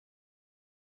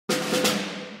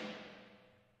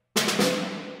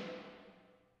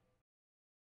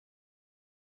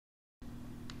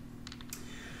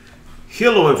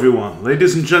Hello everyone,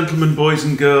 ladies and gentlemen, boys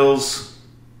and girls.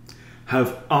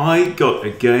 Have I got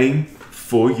a game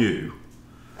for you?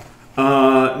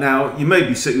 Now, you may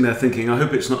be sitting there thinking, I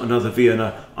hope it's not another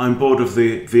Vienna. I'm bored of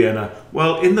the Vienna.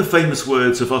 Well, in the famous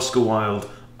words of Oscar Wilde,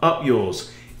 up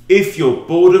yours. If you're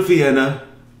bored of Vienna,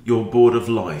 you're bored of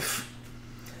life.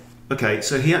 Okay,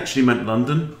 so he actually meant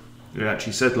London. He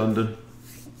actually said London.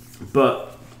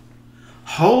 But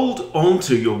hold on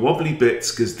to your wobbly bits,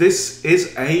 because this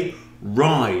is a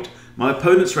ride. My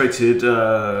opponent's rated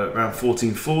around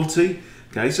 1440.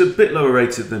 Okay, so a bit lower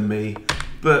rated than me,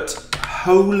 but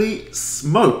holy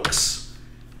smokes.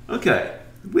 Okay,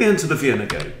 we enter the Vienna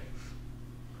game.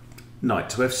 Knight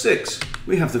to f6.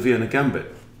 We have the Vienna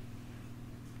Gambit.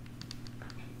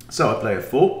 So I play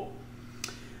f4.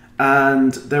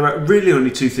 And there are really only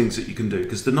two things that you can do,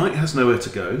 because the knight has nowhere to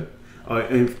go.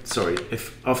 Sorry,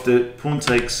 if after pawn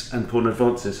takes and pawn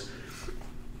advances,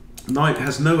 knight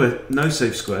has no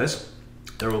safe squares.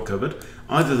 They're all covered.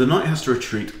 Either the knight has to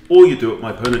retreat, or you do what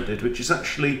my opponent did, which is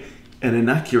actually an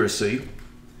inaccuracy,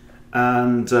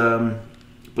 and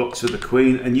blocks with the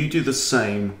queen, and you do the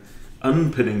same,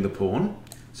 unpinning the pawn.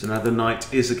 So now the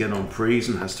knight is again on prise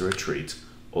and has to retreat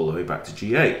all the way back to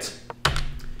g8.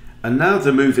 And now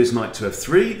the move is knight to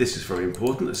f3. This is very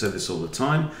important. I say this all the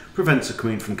time. Prevents a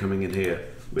queen from coming in here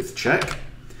with check.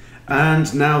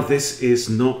 And now this is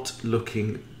not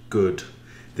looking good.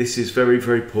 This is very,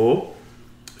 very poor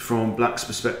from black's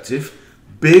perspective,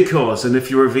 because, and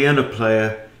if you're a Vienna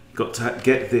player, you've got to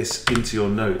get this into your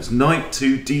notes. Knight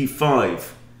to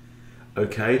d5.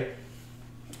 Okay.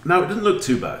 Now it doesn't look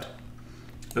too bad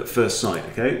at first sight.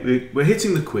 Okay, we're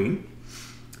hitting the queen.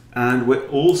 And we're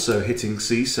also hitting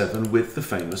c7 with the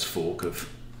famous fork of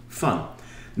fun.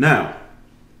 Now,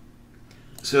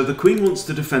 so the queen wants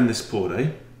to defend this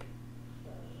pawn,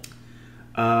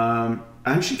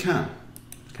 and she can.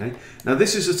 Okay. Now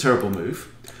this is a terrible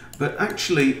move, but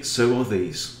actually so are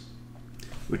these.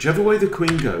 Whichever way the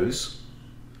queen goes,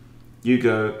 you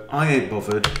go, I ain't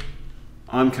bothered.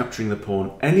 I'm capturing the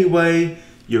pawn anyway.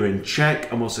 You're in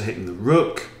check. I'm also hitting the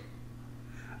rook.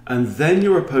 And then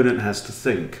your opponent has to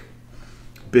think,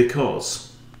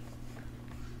 because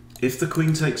if the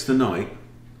queen takes the knight,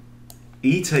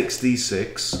 e takes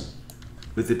d6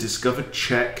 with the discovered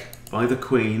check by the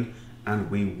queen, and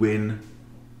we win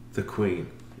the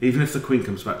queen. Even if the queen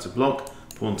comes back to block,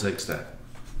 pawn takes that.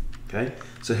 Okay,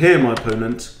 so here my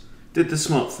opponent did the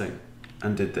smart thing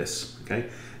and did this. Okay,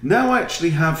 now I actually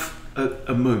have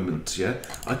a moment. Yeah,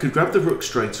 I could grab the rook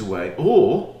straight away,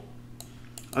 or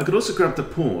I could also grab the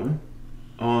pawn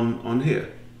on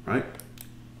here, right?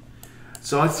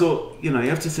 So I thought, you know, you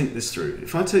have to think this through.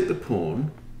 If I take the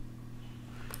pawn,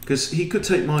 because he could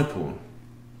take my pawn,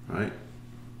 right?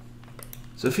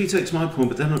 So if he takes my pawn,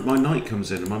 but then my knight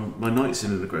comes in, and my knight's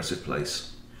in an aggressive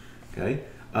place, okay?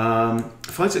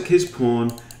 If I take his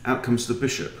pawn, out comes the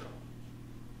bishop.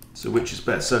 So which is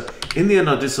best? So in the end,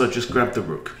 I decided just grab the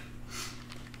rook.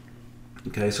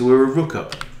 Okay, so we're a rook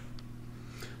up.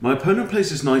 My opponent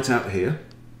plays his knight out here,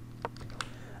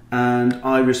 and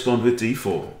I respond with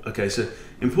d4. Okay, so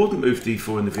important move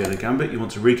d4 in the Vienna Gambit. You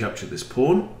want to recapture this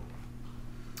pawn.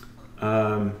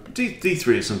 d3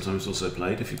 is sometimes also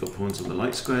played if you've got pawns on the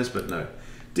light squares, but no.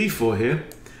 d4 here.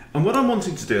 And what I'm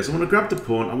wanting to do is I want to grab the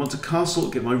pawn, I want to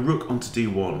castle, get my rook onto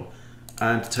d1,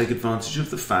 and take advantage of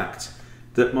the fact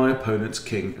that my opponent's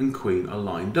king and queen are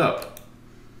lined up.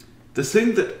 The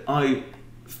thing that I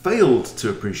failed to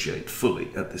appreciate fully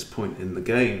at this point in the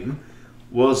game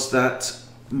was that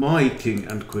my king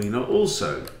and queen are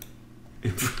also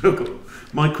in front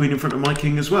of my queen in front of my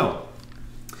king as well.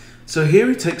 So here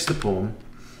he takes the pawn,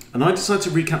 and I decide to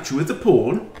recapture with the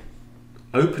pawn,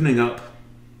 opening up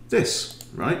this,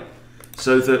 right?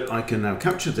 So that I can now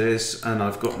capture this, and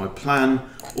I've got my plan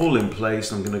all in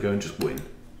place. I'm going to go and just win,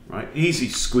 right? Easy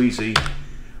squeezy.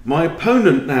 My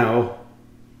opponent now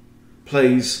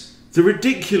plays the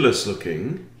ridiculous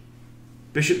looking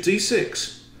bishop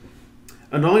d6.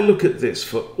 And I look at this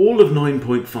for all of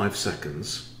 9.5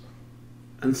 seconds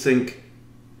and think,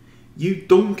 you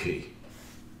donkey,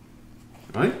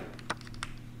 right?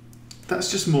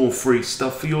 That's just more free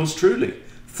stuff for yours truly.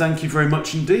 Thank you very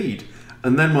much indeed.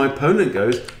 And then my opponent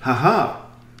goes, haha,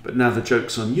 but now the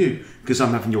joke's on you because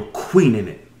I'm having your queen in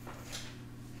it.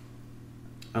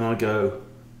 And I go,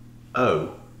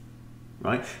 oh.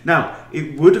 Right? Now,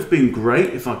 it would have been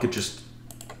great if I could just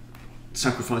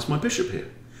sacrifice my bishop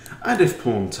here. And if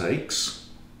pawn takes,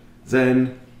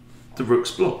 then the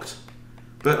rook's blocked.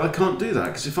 But I can't do that,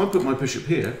 because if I put my bishop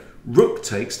here, rook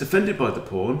takes, defended by the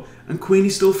pawn, and queenie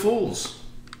still falls.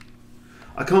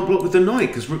 I can't block with the knight,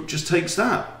 because rook just takes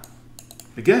that.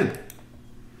 Again,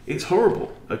 It's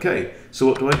horrible. Okay, so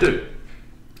what do?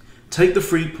 Take the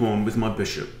free pawn with my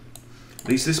bishop. At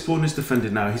least this pawn is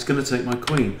defended now. He's going to take my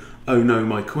queen. Oh no,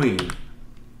 my queen.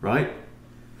 Right?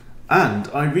 And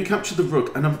I recapture the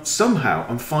rook, and I'm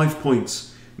 5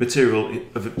 points material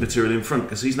in front,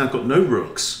 because he's now got no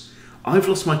rooks. I've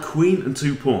lost my queen and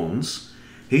 2 pawns.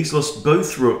 He's lost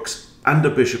both rooks and a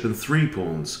bishop and 3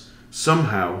 pawns.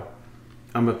 Somehow,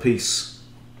 I'm a piece,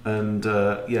 and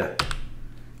yeah,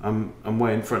 I'm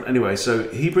way in front. Anyway, so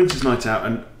he brings his knight out,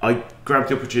 and I grab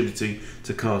the opportunity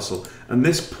to castle. And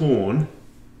this pawn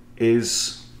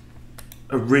is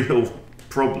a real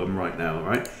problem right now,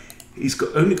 right? He's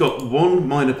only got 1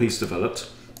 minor piece developed.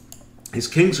 His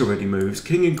king's already moved.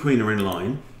 King and queen are in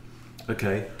line.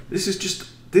 Okay, this is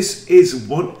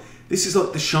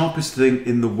like the sharpest thing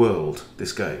in the world,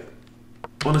 this game.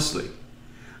 Honestly.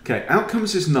 Okay, out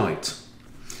comes his knight.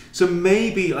 So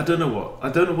maybe, I don't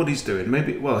know what he's doing.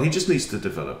 Maybe, well, he just needs to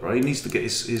develop, right? He needs to get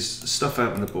his stuff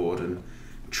out on the board and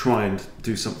try and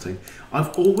do something. I've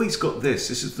always got this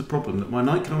is the problem, that my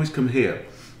knight can always come here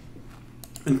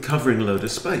and covering a load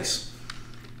of space.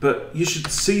 But you should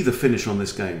see the finish on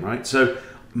this game, right? So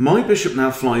my bishop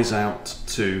now flies out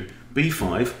to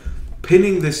b5,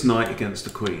 pinning this knight against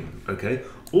the queen, okay?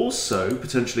 Also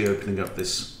potentially opening up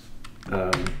this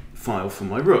file for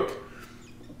my rook.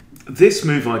 This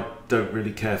move I don't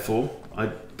really care for.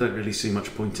 I don't really see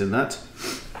much point in that.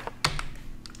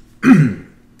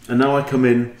 And now I come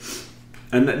in,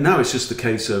 and now it's just a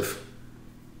case of,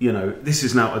 you know, this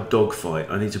is now a dogfight.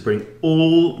 I need to bring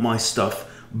all my stuff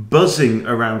buzzing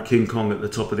around King Kong at the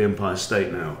top of the Empire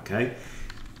State now, okay?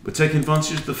 We're taking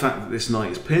advantage of the fact that this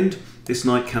knight is pinned. This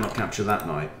knight cannot capture that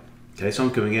knight. Okay, so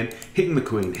I'm coming in, hitting the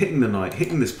queen, hitting the knight,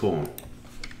 hitting this pawn.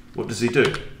 What does he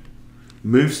do?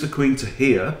 Moves the queen to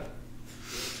here.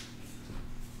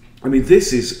 I mean,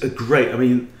 this is a great, I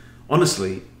mean,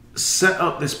 honestly, set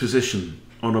up this position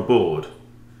on a board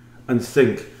and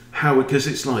think how, because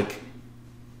it's like,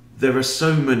 there are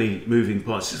so many moving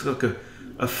parts. It's like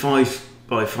a 5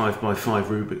 by 5 by 5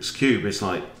 Rubik's Cube. It's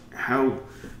like, how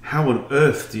on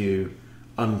earth do you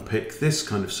unpick this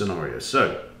kind of scenario?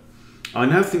 So, I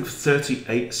now think for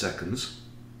 38 seconds,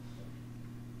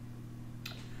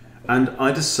 and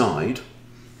I decide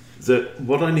that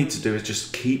what I need to do is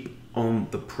just keep on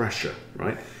the pressure,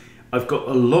 right? I've got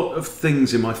a lot of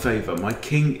things in my favour. My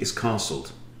king is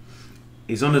castled.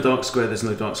 He's on a dark square, there's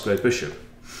no dark square bishop.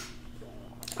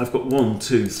 I've got 1,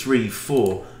 2, 3,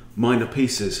 4 minor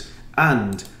pieces,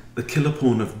 and the killer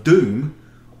pawn of doom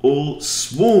all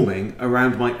swarming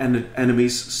around my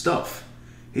enemy's stuff.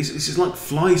 This is like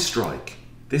fly strike.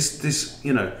 This,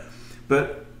 you know,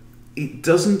 but it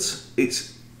doesn't,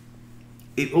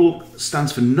 it all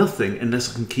stands for nothing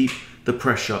unless I can keep the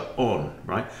pressure on,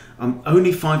 right? I'm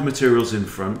only 5 materials in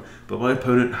front, but my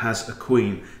opponent has a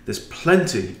queen. There's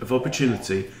plenty of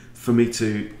opportunity for me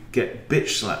to get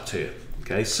bitch slapped here.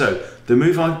 Okay, so the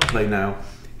move I play now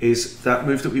is that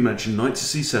move that we mentioned, knight to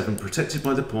c7, protected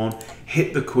by the pawn,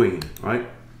 hit the queen, right?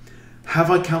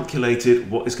 Have I calculated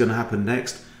what is going to happen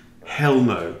next? Hell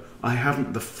no, I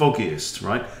haven't the foggiest,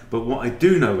 right? But what I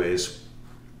do know is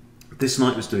this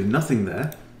knight was doing nothing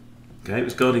there. Okay, it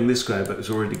was guarding this square, but it was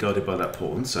already guarded by that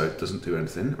pawn, so it doesn't do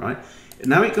anything, right?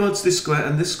 Now it guards this square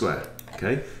and this square,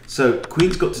 okay? So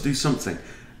queen's got to do something.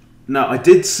 Now, I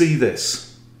did see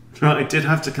this, right? I did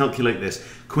have to calculate this.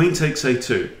 Queen takes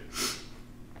a2.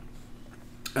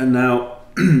 And now,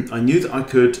 I knew that I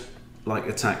could, like,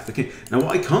 attack the king. Now,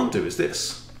 what I can't do is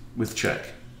this, with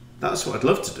check. That's what I'd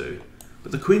love to do.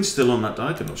 But the queen's still on that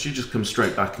diagonal. She just comes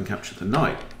straight back and captures the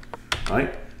knight,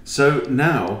 right? So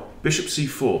now, bishop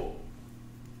c4.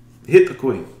 Hit the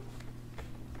queen.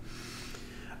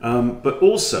 But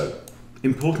also,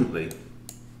 importantly,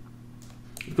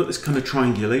 you've got this kind of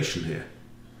triangulation here,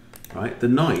 right? The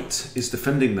knight is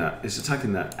defending that, is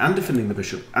attacking that, and defending the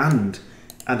bishop, and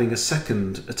adding a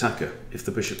second attacker if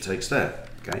the bishop takes there,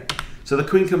 okay? So the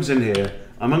queen comes in here,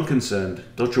 I'm unconcerned,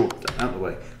 dodge out the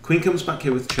way. Queen comes back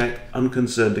here with check,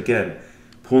 unconcerned again.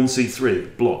 Pawn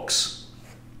c3, blocks.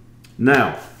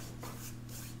 Now,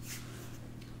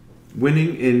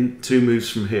 winning in 2 moves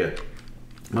from here.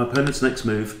 My opponent's next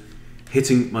move,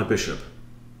 hitting my bishop.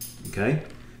 Okay?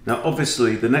 Now,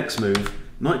 obviously, the next move,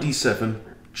 knight d7,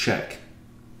 check.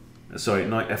 Sorry,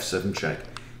 knight f7, check.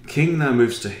 King now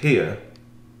moves to here,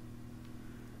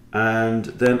 and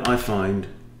then I find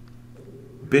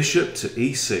bishop to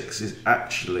e6 is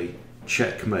actually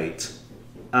checkmate.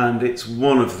 And it's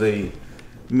one of the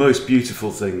most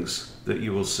beautiful things that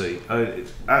you will see.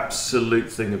 It's absolute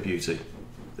thing of beauty.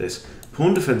 This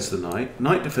pawn defends the knight,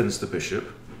 knight defends the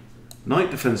bishop,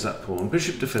 knight defends that pawn,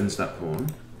 bishop defends that pawn.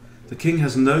 The king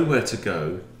has nowhere to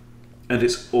go, and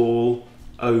it's all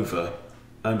over.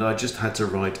 And I just had to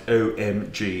write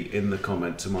OMG in the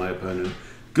comment to my opponent.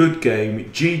 Good game,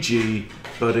 GG,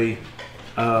 buddy.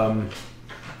 And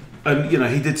you know,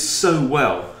 he did so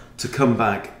well to come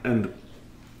back and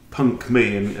punk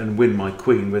me and win my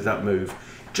queen with that move.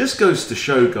 Just goes to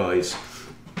show, guys,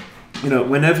 you know,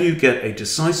 whenever you get a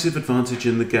decisive advantage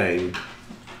in the game,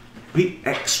 be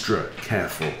extra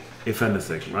careful, if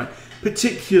anything, right?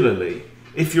 Particularly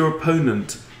if your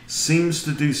opponent seems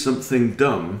to do something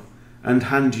dumb and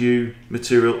hand you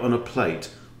material on a plate.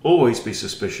 Always be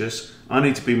suspicious. I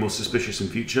need to be more suspicious in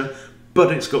future,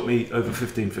 but it's got me over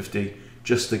 1550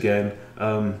 just again.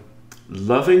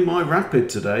 Loving my rapid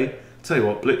today. Tell you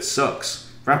what, blitz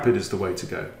sucks. Rapid is the way to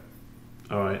go.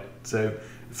 All right, so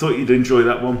thought you'd enjoy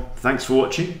that one. Thanks for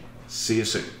watching. See you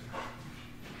soon.